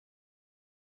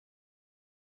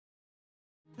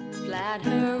that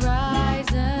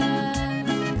horizon,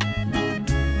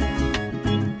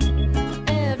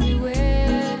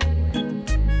 everywhere.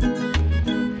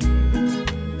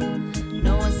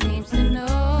 No one seems to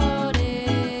notice,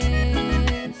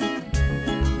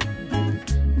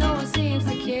 no one seems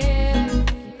to care.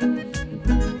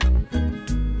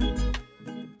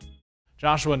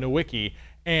 Joshua Nowicki,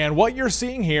 and what you're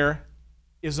seeing here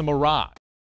is a mirage.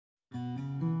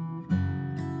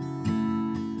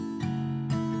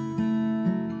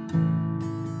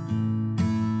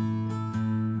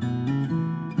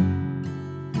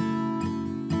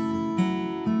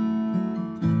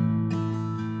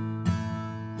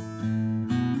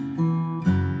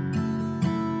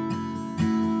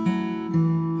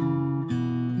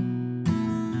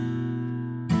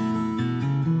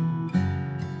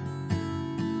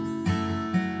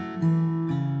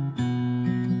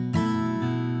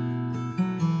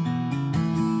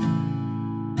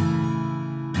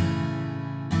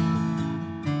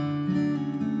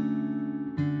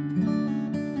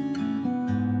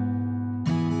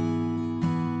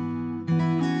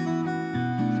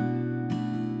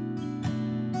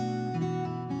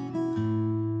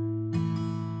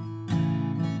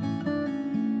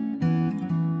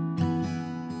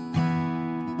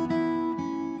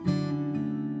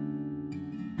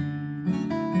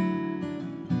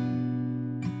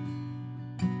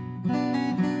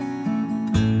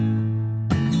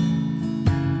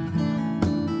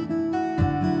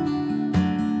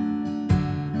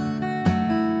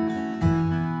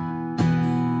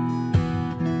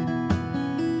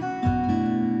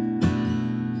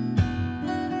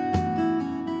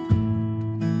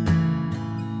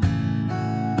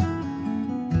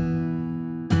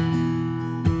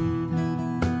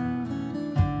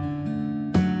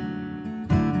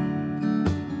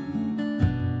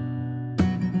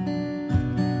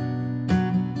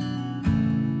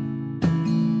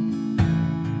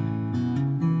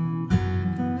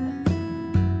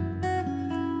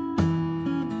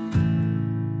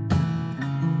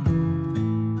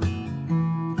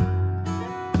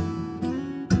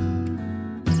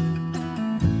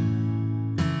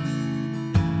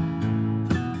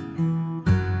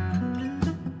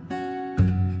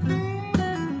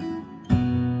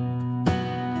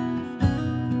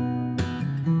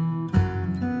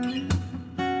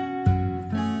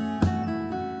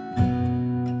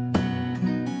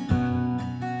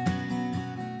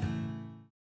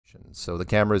 So the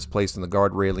camera is placed in the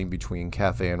guard railing between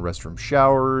cafe and restroom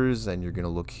showers, and you're going to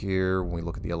look here. When we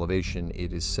look at the elevation,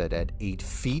 it is set at 8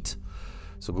 feet.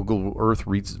 So Google Earth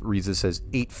reads this as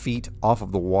 8 feet off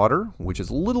of the water, which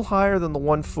is a little higher than the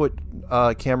 1 foot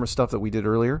camera stuff that we did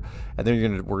earlier. And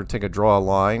then we're going to draw a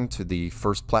line to the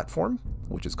first platform,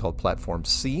 which is called platform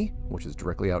C, which is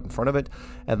directly out in front of it.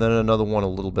 And then another one a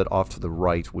little bit off to the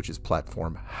right, which is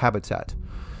platform habitat.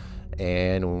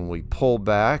 And when we pull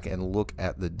back and look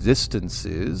at the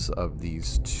distances of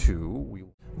these two,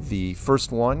 the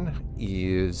first one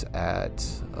is at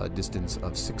a distance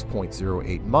of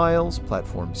 6.08 miles,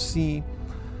 platform C,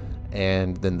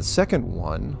 and then the second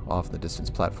one off the distance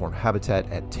platform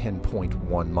habitat at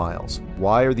 10.1 miles.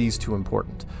 Why are these two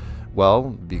important? Well,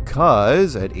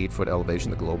 because at 8-foot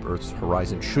elevation, the globe Earth's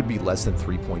horizon should be less than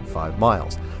 3.5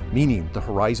 miles, meaning the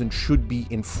horizon should be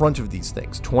in front of these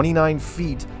things. 29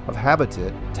 feet of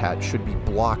habitat should be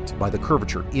blocked by the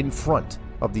curvature in front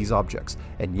of these objects.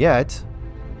 And yet,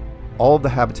 all of the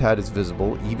habitat is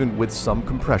visible, even with some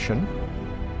compression.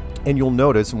 And you'll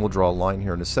notice, and we'll draw a line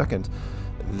here in a second,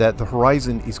 that the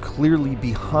horizon is clearly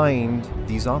behind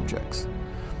these objects.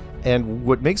 And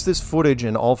what makes this footage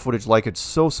and all footage like it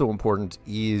so important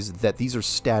is that these are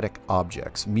static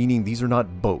objects, meaning these are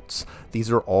not boats.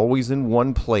 These are always in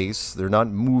one place. They're not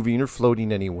moving or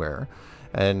floating anywhere.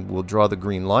 And we'll draw the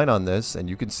green line on this, and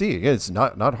you can see, again, it's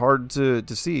not hard to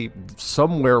see.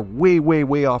 Somewhere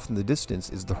way off in the distance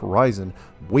is the horizon,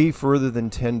 way further than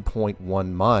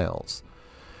 10.1 miles.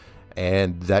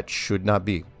 And that should not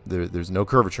be. There's no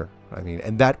curvature. I mean,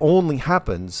 and that only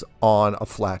happens on a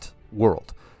flat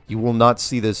world. You will not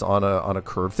see this on a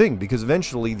curved thing, because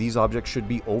eventually these objects should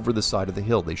be over the side of the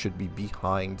hill. They should be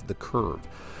behind the curve.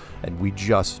 And we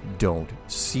just don't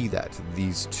see that.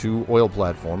 These two oil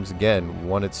platforms, again,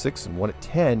 one at 6 and one at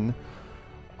 10,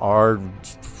 are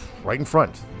right in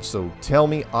front. So tell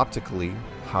me optically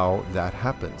how that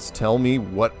happens. Tell me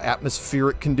what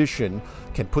atmospheric condition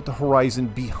can put the horizon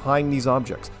behind these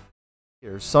objects.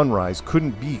 Here, sunrise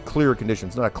couldn't be clearer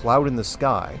conditions, not a cloud in the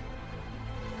sky,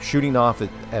 shooting off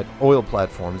at oil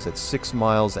platforms at 6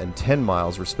 miles and 10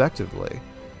 miles respectively.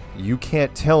 You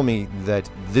can't tell me that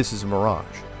this is a mirage.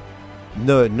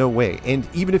 No way. And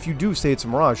even if you do say it's a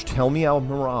mirage, tell me how a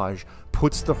mirage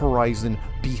puts the horizon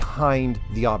behind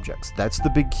the objects. That's the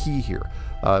big key here.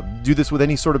 Do this with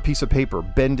any sort of piece of paper.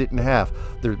 Bend it in half.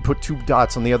 Put 2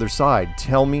 dots on the other side.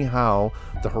 Tell me how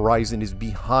the horizon is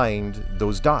behind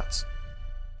those dots.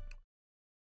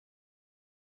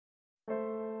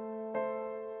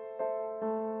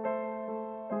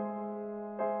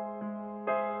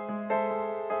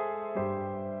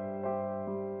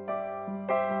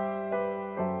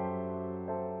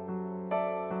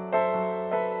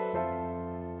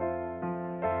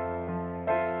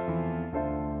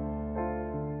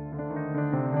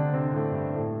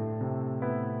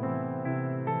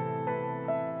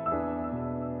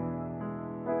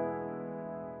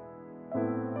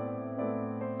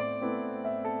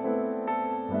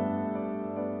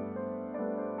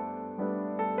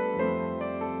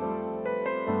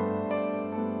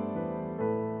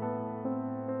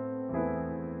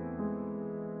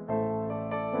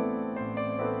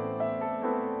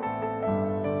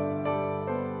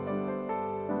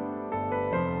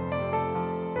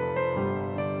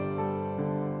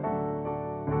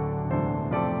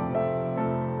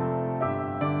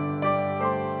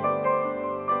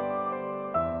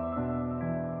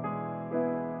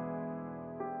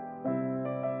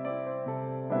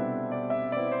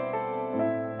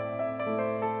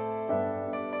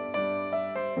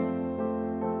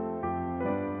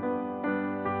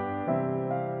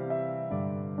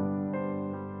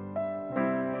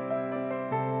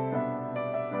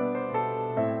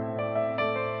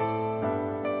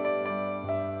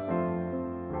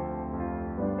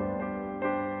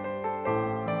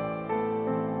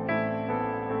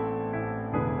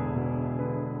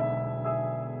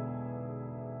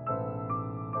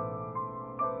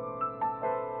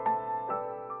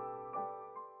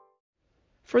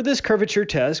 For this curvature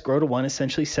test, Grota 1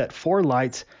 essentially set 4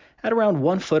 lights at around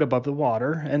 1 foot above the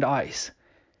water and ice.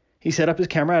 He set up his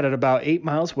camera at about 8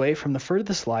 miles away from the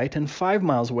furthest light and 5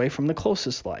 miles away from the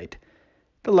closest light.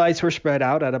 The lights were spread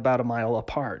out at about a mile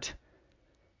apart.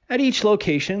 At each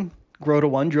location, Grota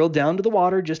 1 drilled down to the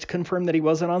water just to confirm that he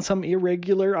wasn't on some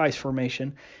irregular ice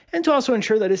formation and to also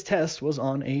ensure that his test was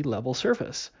on a level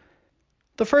surface.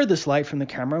 The furthest light from the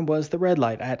camera was the red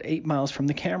light at 8 miles from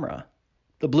the camera.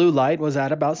 The blue light was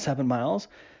at about 7 miles,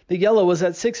 the yellow was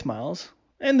at 6 miles,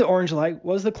 and the orange light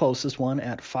was the closest one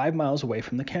at 5 miles away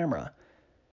from the camera.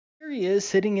 Here he is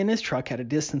sitting in his truck at a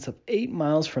distance of 8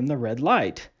 miles from the red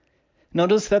light.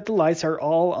 Notice that the lights are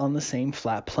all on the same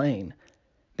flat plane.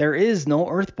 There is no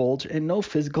earth bulge and no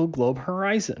physical globe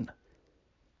horizon.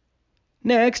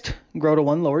 Next, Grota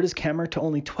 1 lowered his camera to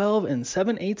only 12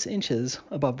 7/8 inches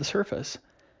above the surface.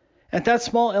 At that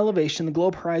small elevation, the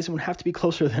globe horizon would have to be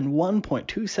closer than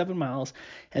 1.27 miles,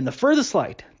 and the furthest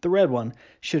light, the red one,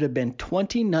 should have been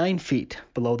 29 feet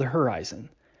below the horizon.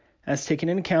 That's taking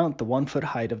into account the 1 foot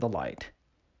height of the light.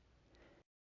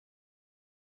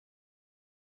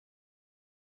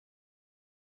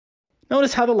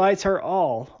 Notice how the lights are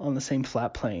all on the same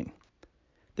flat plane.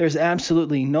 There's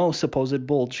absolutely no supposed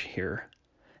bulge here.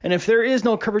 And if there is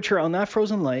no curvature on that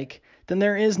frozen lake, then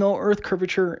there is no earth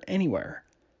curvature anywhere.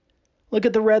 Look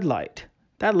at the red light.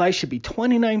 That light should be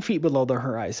 29 feet below the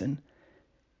horizon.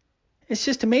 It's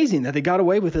just amazing that they got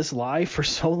away with this lie for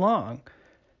so long.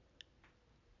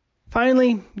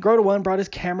 Finally, Grota 1 brought his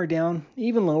camera down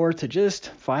even lower to just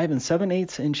 5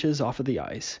 7/8 inches off of the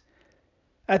ice.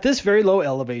 At this very low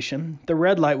elevation, the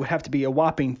red light would have to be a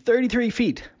whopping 33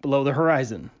 feet below the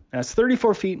horizon. That's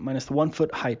 34 feet minus the 1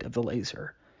 foot height of the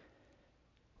laser.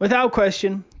 Without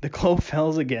question, the globe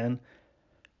fails again.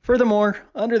 Furthermore,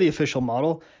 under the official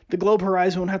model, the globe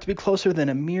horizon would have to be closer than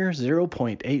a mere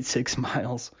 0.86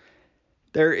 miles.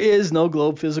 There is no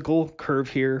globe physical curve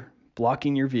here,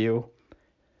 blocking your view.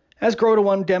 As Grota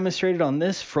 1 demonstrated on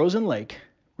this frozen lake,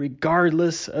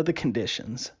 regardless of the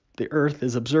conditions, the Earth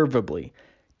is observably,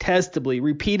 testably,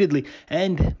 repeatedly,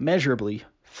 and measurably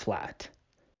flat.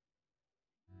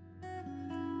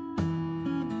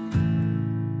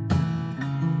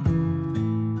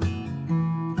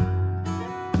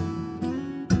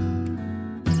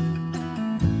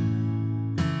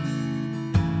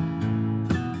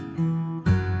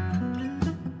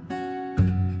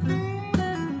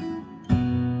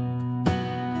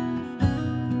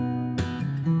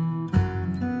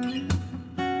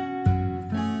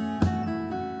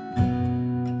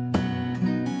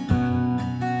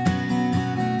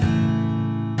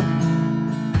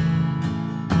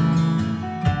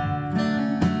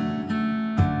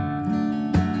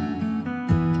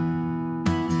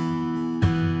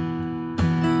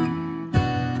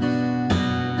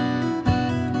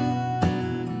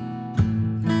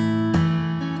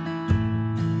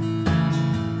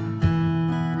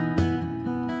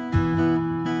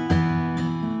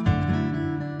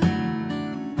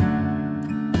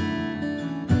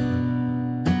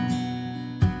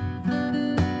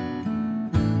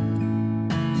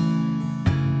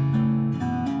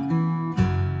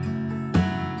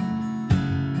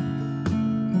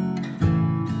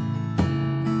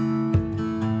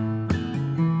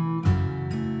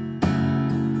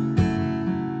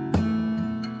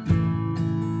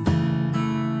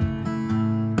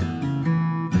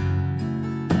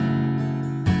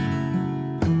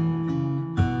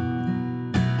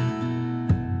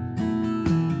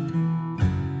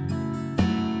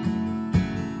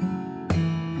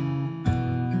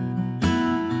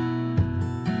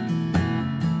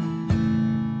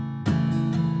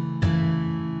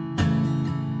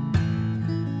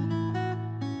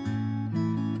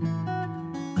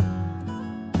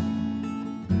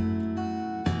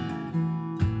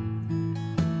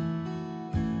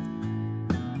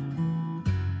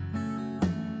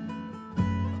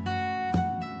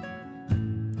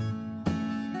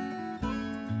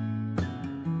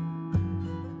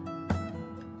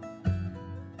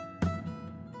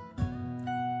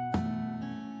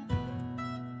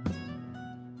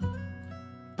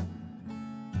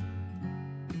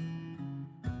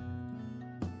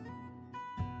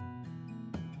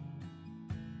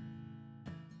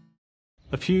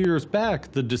 A few years back,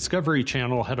 the Discovery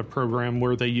Channel had a program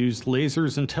where they used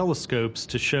lasers and telescopes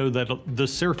to show that the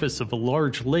surface of a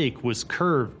large lake was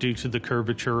curved due to the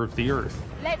curvature of the Earth.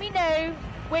 Let me know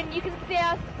when you can see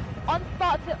us on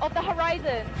spots of the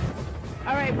horizon.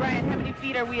 All right, Brian, how many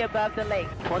feet are we above the lake?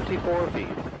 24 feet.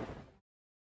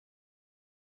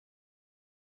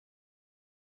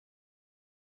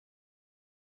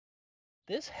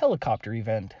 This helicopter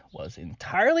event was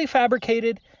entirely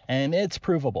fabricated, and it's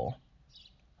provable.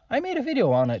 I made a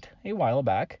video on it a while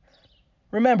back.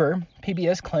 Remember,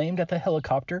 PBS claimed that the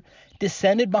helicopter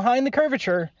descended behind the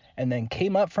curvature and then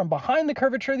came up from behind the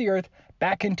curvature of the Earth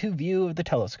back into view of the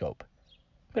telescope.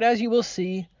 But as you will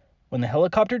see, when the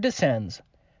helicopter descends,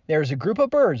 there is a group of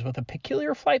birds with a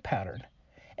peculiar flight pattern.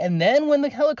 And then when the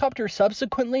helicopter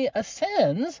subsequently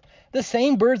ascends, the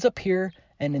same birds appear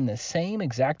and in the same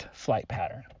exact flight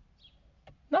pattern.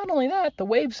 Not only that, the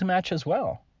waves match as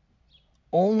well.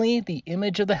 Only the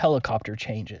image of the helicopter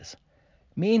changes,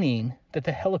 meaning that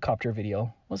the helicopter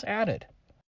video was added.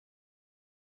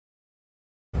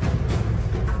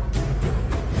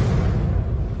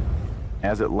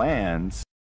 As it lands,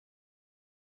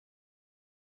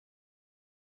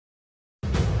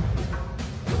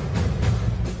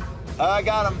 I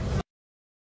got him.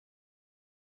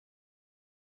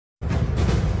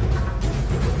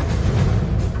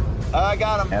 I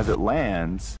got him. As it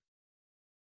lands,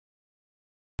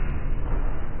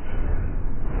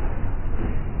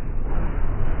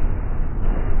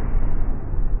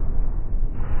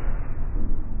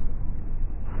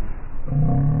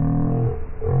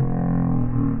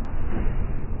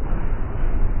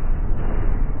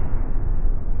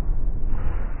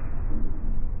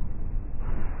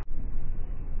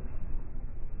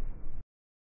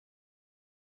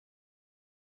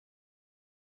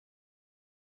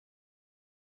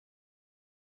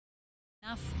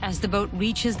 As the boat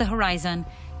reaches the horizon,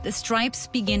 the stripes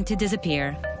begin to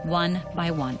disappear, one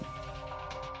by one.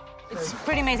 It's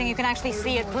pretty amazing. You can actually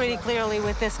see it pretty clearly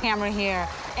with this camera here.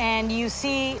 And you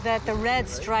see that the red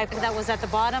stripe that was at the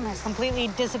bottom has completely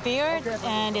disappeared,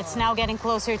 and it's now getting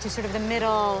closer to sort of the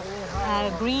middle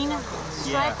green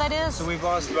stripe, that is. So we've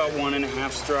lost about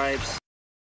 1.5 stripes.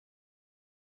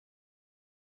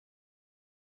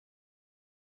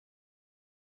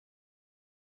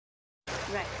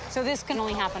 Right. So this can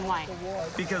only happen why?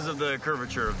 Because of the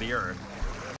curvature of the Earth.